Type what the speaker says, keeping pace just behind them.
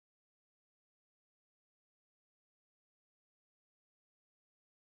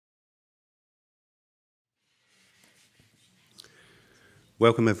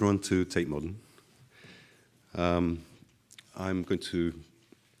Welcome everyone to Tate Modern. I'm going to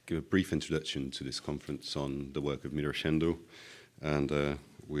give a brief introduction to this conference on the work of Mira Schendel, and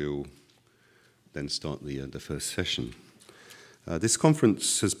we'll then start the first session. This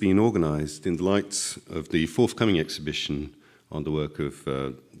conference has been organized in the light of the forthcoming exhibition on the work of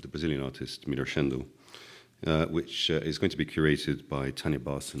the Brazilian artist Mira Schendel, which is going to be curated by Tânia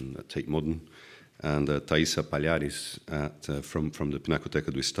Barson at Tate Modern, and Thaisa Palhares from the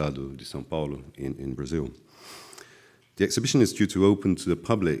Pinacoteca do Estado de São Paulo in Brazil. The exhibition is due to open to the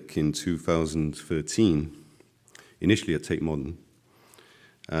public in 2013, initially at Tate Modern,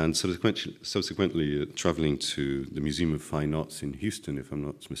 and subsequently traveling to the Museum of Fine Arts in Houston, if I'm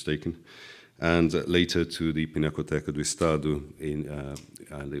not mistaken, and later to the Pinacoteca do Estado,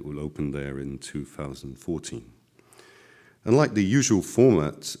 and it will open there in 2014. Unlike the usual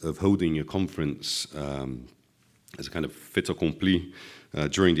format of holding a conference as a kind of fait accompli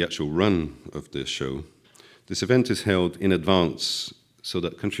during the actual run of the show, this event is held in advance so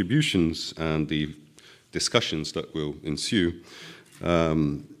that contributions and the discussions that will ensue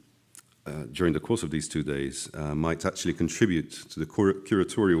during the course of these 2 days might actually contribute to the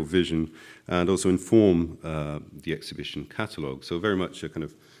curatorial vision and also inform the exhibition catalogue. So very much a kind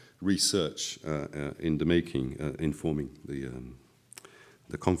of research in the making, informing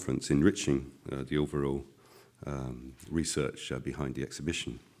the conference, enriching the overall research behind the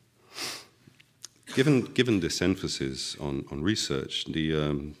exhibition. Given this emphasis on research,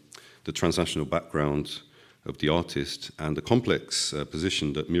 the transnational background of the artist and the complex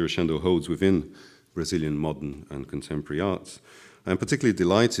position that Mira Schendel holds within Brazilian modern and contemporary arts, I'm particularly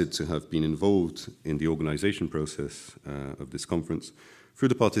delighted to have been involved in the organization process of this conference through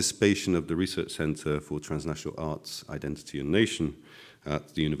the participation of the Research Centre for Transnational Arts, Identity and Nation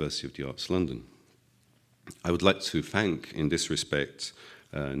at the University of the Arts London. I would like to thank, in this respect,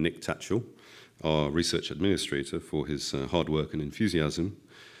 Nick Tatchell, our research administrator, for his hard work and enthusiasm.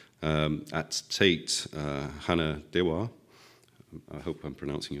 At Tate, Hannah Dewa, I hope I'm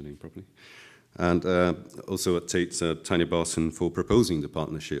pronouncing your name properly, and also at Tate, Tânia Barson, for proposing the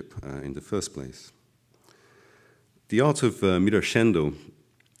partnership in the first place. The art of Mira Schendel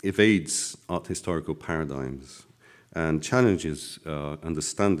evades art historical paradigms and challenges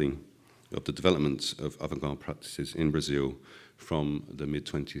understanding of the development of avant-garde practices in Brazil from the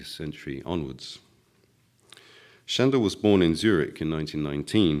mid-20th century onwards. Schendel was born in Zurich in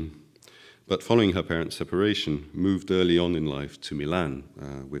 1919, but following her parents' separation, moved early on in life to Milan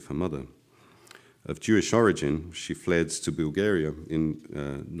with her mother. Of Jewish origin, she fled to Bulgaria in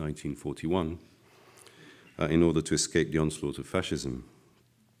 1941 in order to escape the onslaught of fascism.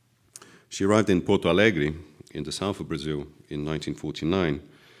 She arrived in Porto Alegre in the south of Brazil in 1949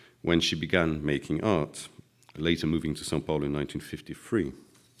 when she began making art, later moving to São Paulo in 1953.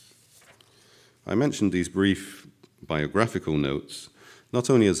 I mentioned these brief biographical notes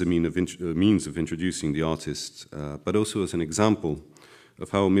not only as a means of introducing the artist, but also as an example of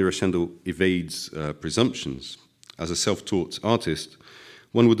how Mira Schendel evades presumptions. As a self-taught artist,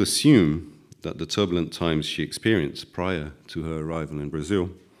 one would assume that the turbulent times she experienced prior to her arrival in Brazil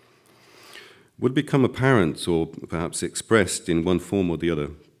would become apparent or perhaps expressed in one form or the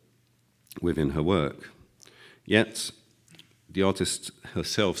other within her work. Yet, the artist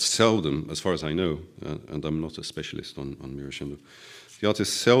herself seldom, as far as I know, and I'm not a specialist on Mira Schendel, the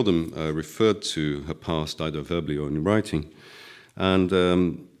artist seldom referred to her past either verbally or in writing. And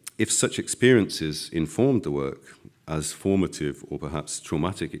if such experiences informed the work, as formative or perhaps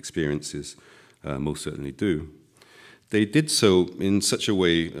traumatic experiences most certainly do, they did so in such a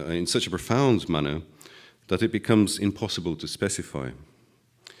way, in such a profound manner, that it becomes impossible to specify.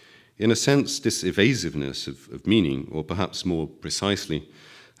 In a sense, this evasiveness of meaning, or perhaps more precisely,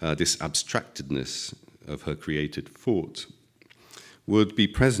 this abstractedness of her created thought, would be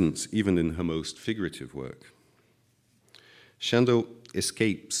present even in her most figurative work. Schendel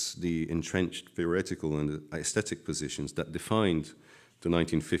escapes the entrenched theoretical and aesthetic positions that defined the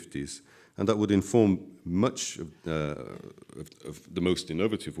 1950s and that would inform much of the most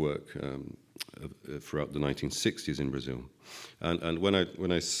innovative work throughout the 1960s in Brazil. And when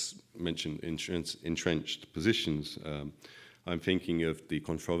I mention entrenched positions, I'm thinking of the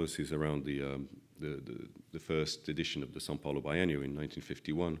controversies around the first edition of the São Paulo Biennial in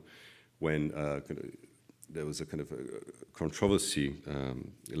 1951, when there was a kind of a controversy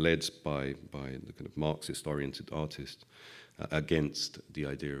led by the kind of Marxist-oriented artist against the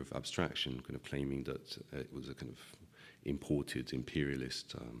idea of abstraction, kind of claiming that it was a kind of imported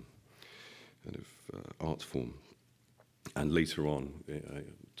imperialist kind of art form. And later on,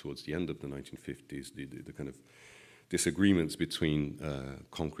 towards the end of the 1950s, the kind of disagreements between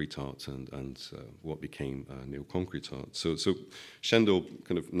concrete art and what became neo-concrete art. So Schendel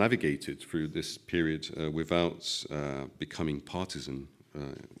kind of navigated through this period without becoming partisan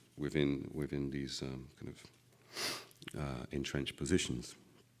within these kind of entrenched positions.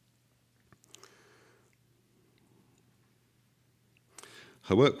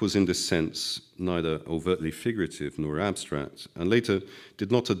 Her work was in this sense neither overtly figurative nor abstract, and later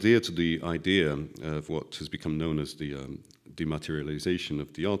did not adhere to the idea of what has become known as the dematerialization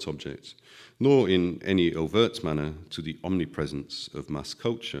of the art object, nor in any overt manner to the omnipresence of mass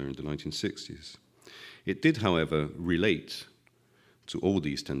culture in the 1960s. It did, however, relate to all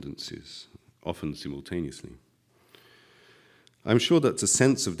these tendencies, often simultaneously. I'm sure that the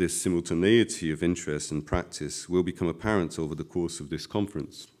sense of this simultaneity of interest and practice will become apparent over the course of this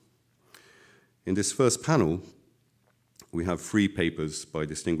conference. In this first panel, we have 3 papers by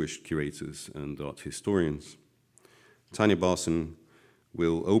distinguished curators and art historians. Tanya Barson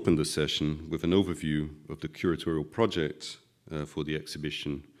will open the session with an overview of the curatorial project for the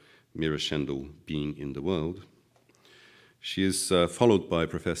exhibition Mira Schendel, Being in the World. She is followed by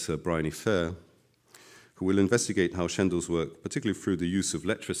Professor Bryony Fair, who will investigate how Schendel's work, particularly through the use of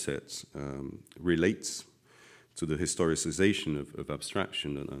letraset, relates to the historicization of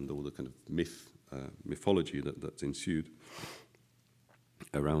abstraction and all the kind of mythology that ensued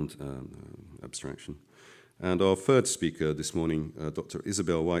around abstraction. And our third speaker this morning, Dr.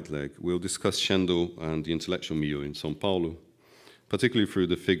 Isabel Whiteleg, will discuss Schendel and the intellectual milieu in São Paulo, particularly through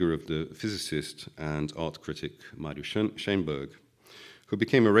the figure of the physicist and art critic Mario Schoenberg, who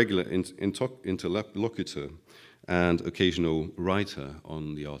became a regular interlocutor and occasional writer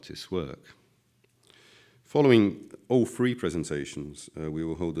on the artist's work. Following all 3 presentations, we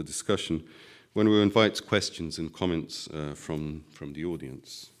will hold a discussion when we will invite questions and comments from the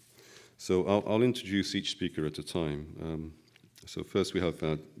audience. So I'll introduce each speaker at a time. So first we have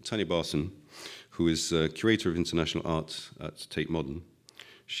Tanya Barson, who is Curator of International Art at Tate Modern.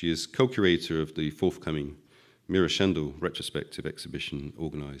 She is co-curator of the forthcoming Mira Schendel retrospective exhibition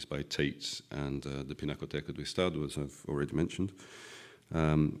organized by Tate and the Pinacoteca do Estado, as I've already mentioned.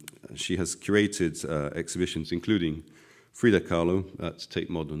 She has curated exhibitions including Frida Kahlo at Tate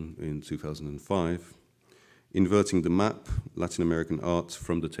Modern in 2005, Inverting the Map, Latin American Art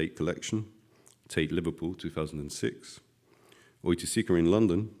from the Tate Collection, Tate Liverpool 2006, Oiticica in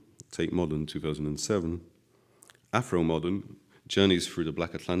London, Tate Modern 2007, Afro Modern, Journeys Through the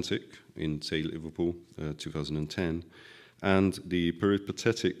Black Atlantic in Tate Liverpool 2010, and the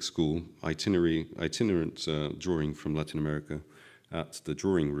Peripatetic School itinerant drawing from Latin America at the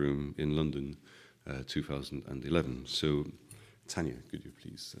Drawing Room in London 2011. So, Tanya, could you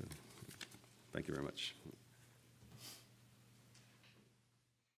please? Thank you very much.